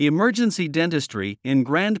Emergency dentistry in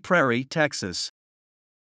Grand Prairie, Texas.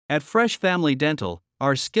 At Fresh Family Dental,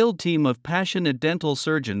 our skilled team of passionate dental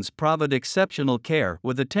surgeons provide exceptional care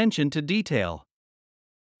with attention to detail.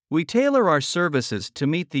 We tailor our services to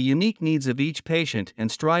meet the unique needs of each patient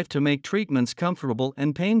and strive to make treatments comfortable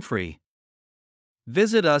and pain-free.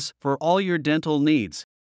 Visit us for all your dental needs.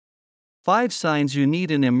 5 signs you need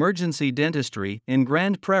in emergency dentistry in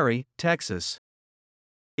Grand Prairie, Texas.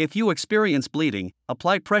 If you experience bleeding,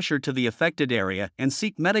 apply pressure to the affected area and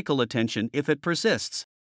seek medical attention if it persists.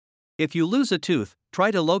 If you lose a tooth,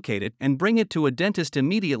 try to locate it and bring it to a dentist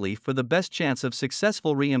immediately for the best chance of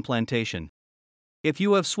successful reimplantation. If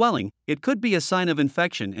you have swelling, it could be a sign of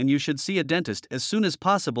infection and you should see a dentist as soon as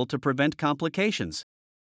possible to prevent complications.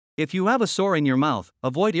 If you have a sore in your mouth,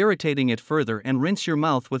 avoid irritating it further and rinse your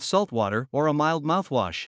mouth with salt water or a mild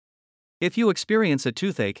mouthwash. If you experience a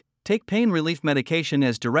toothache, take pain relief medication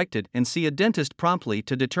as directed and see a dentist promptly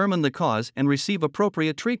to determine the cause and receive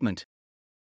appropriate treatment.